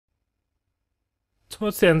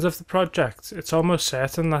Towards the end of the project, it's almost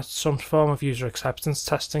certain that some form of user acceptance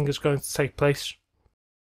testing is going to take place.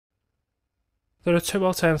 There are two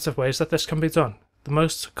alternative ways that this can be done, the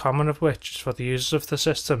most common of which is for the users of the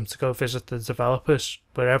system to go visit the developers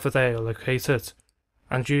wherever they are located,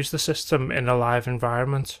 and use the system in a live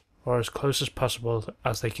environment, or as close as possible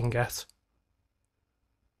as they can get.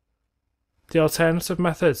 The alternative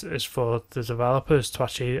method is for the developers to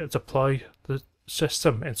actually deploy the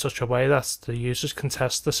system in such a way that the users can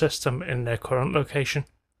test the system in their current location.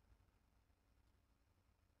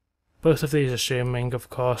 Both of these assuming, of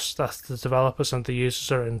course, that the developers and the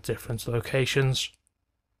users are in different locations.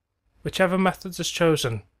 Whichever method is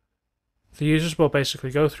chosen, the users will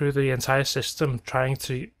basically go through the entire system trying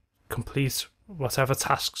to complete whatever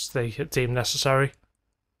tasks they deem necessary.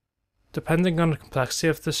 Depending on the complexity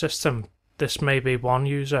of the system, this may be one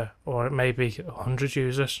user or it may be 100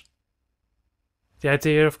 users. The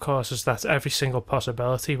idea, of course, is that every single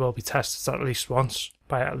possibility will be tested at least once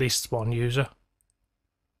by at least one user.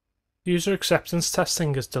 User acceptance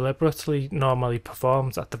testing is deliberately normally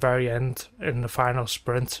performed at the very end in the final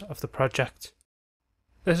sprint of the project.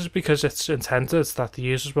 This is because it's intended that the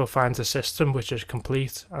users will find a system which is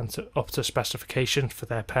complete and up to specification for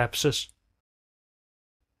their purposes.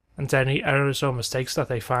 And any errors or mistakes that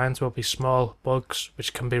they find will be small bugs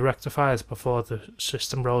which can be rectified before the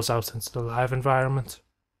system rolls out into the live environment.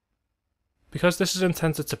 Because this is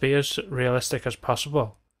intended to be as realistic as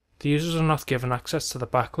possible, the users are not given access to the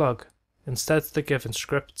backlog, instead they're given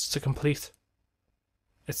scripts to complete.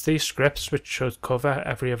 It's these scripts which should cover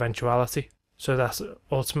every eventuality, so that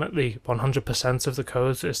ultimately 100% of the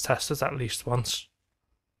code is tested at least once.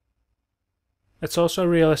 It's also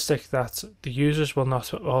realistic that the users will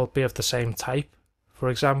not all be of the same type. For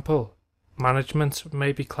example, management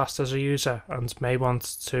may be classed as a user and may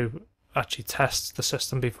want to actually test the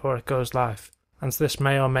system before it goes live, and this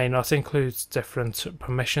may or may not include different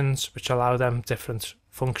permissions which allow them different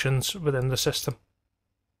functions within the system.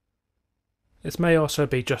 It may also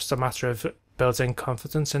be just a matter of building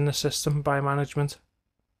confidence in the system by management.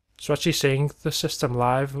 So actually seeing the system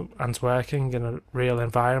live and working in a real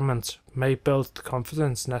environment may build the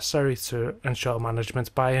confidence necessary to ensure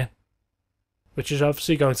management buy-in, which is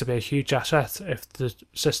obviously going to be a huge asset if the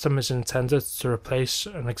system is intended to replace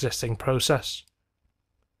an existing process.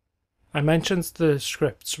 I mentioned the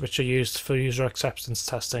scripts which are used for user acceptance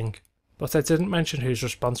testing, but I didn't mention who's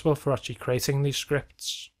responsible for actually creating these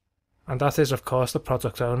scripts, and that is of course the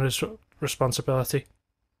product owner's responsibility.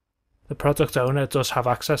 The product owner does have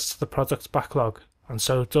access to the product backlog, and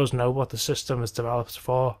so does know what the system is developed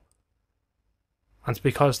for. And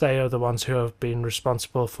because they are the ones who have been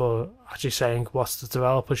responsible for actually saying what the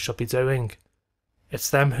developers should be doing, it's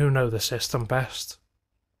them who know the system best.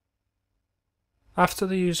 After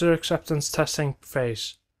the user acceptance testing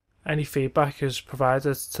phase, any feedback is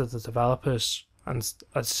provided to the developers, and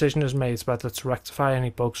a decision is made whether to rectify any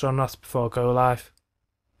bugs or not before go live.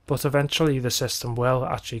 But eventually the system will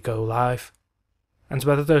actually go live, and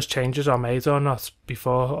whether those changes are made or not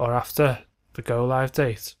before or after the go live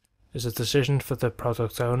date is a decision for the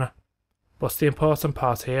product owner. But the important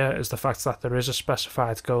part here is the fact that there is a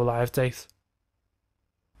specified go live date.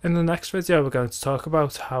 In the next video we're going to talk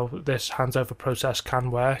about how this handover process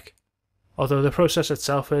can work, although the process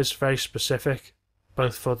itself is very specific,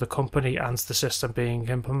 both for the company and the system being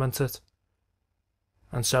implemented.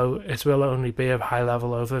 And so it will only be a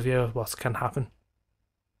high-level overview of what can happen.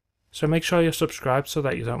 So make sure you're subscribed so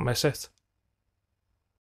that you don't miss it.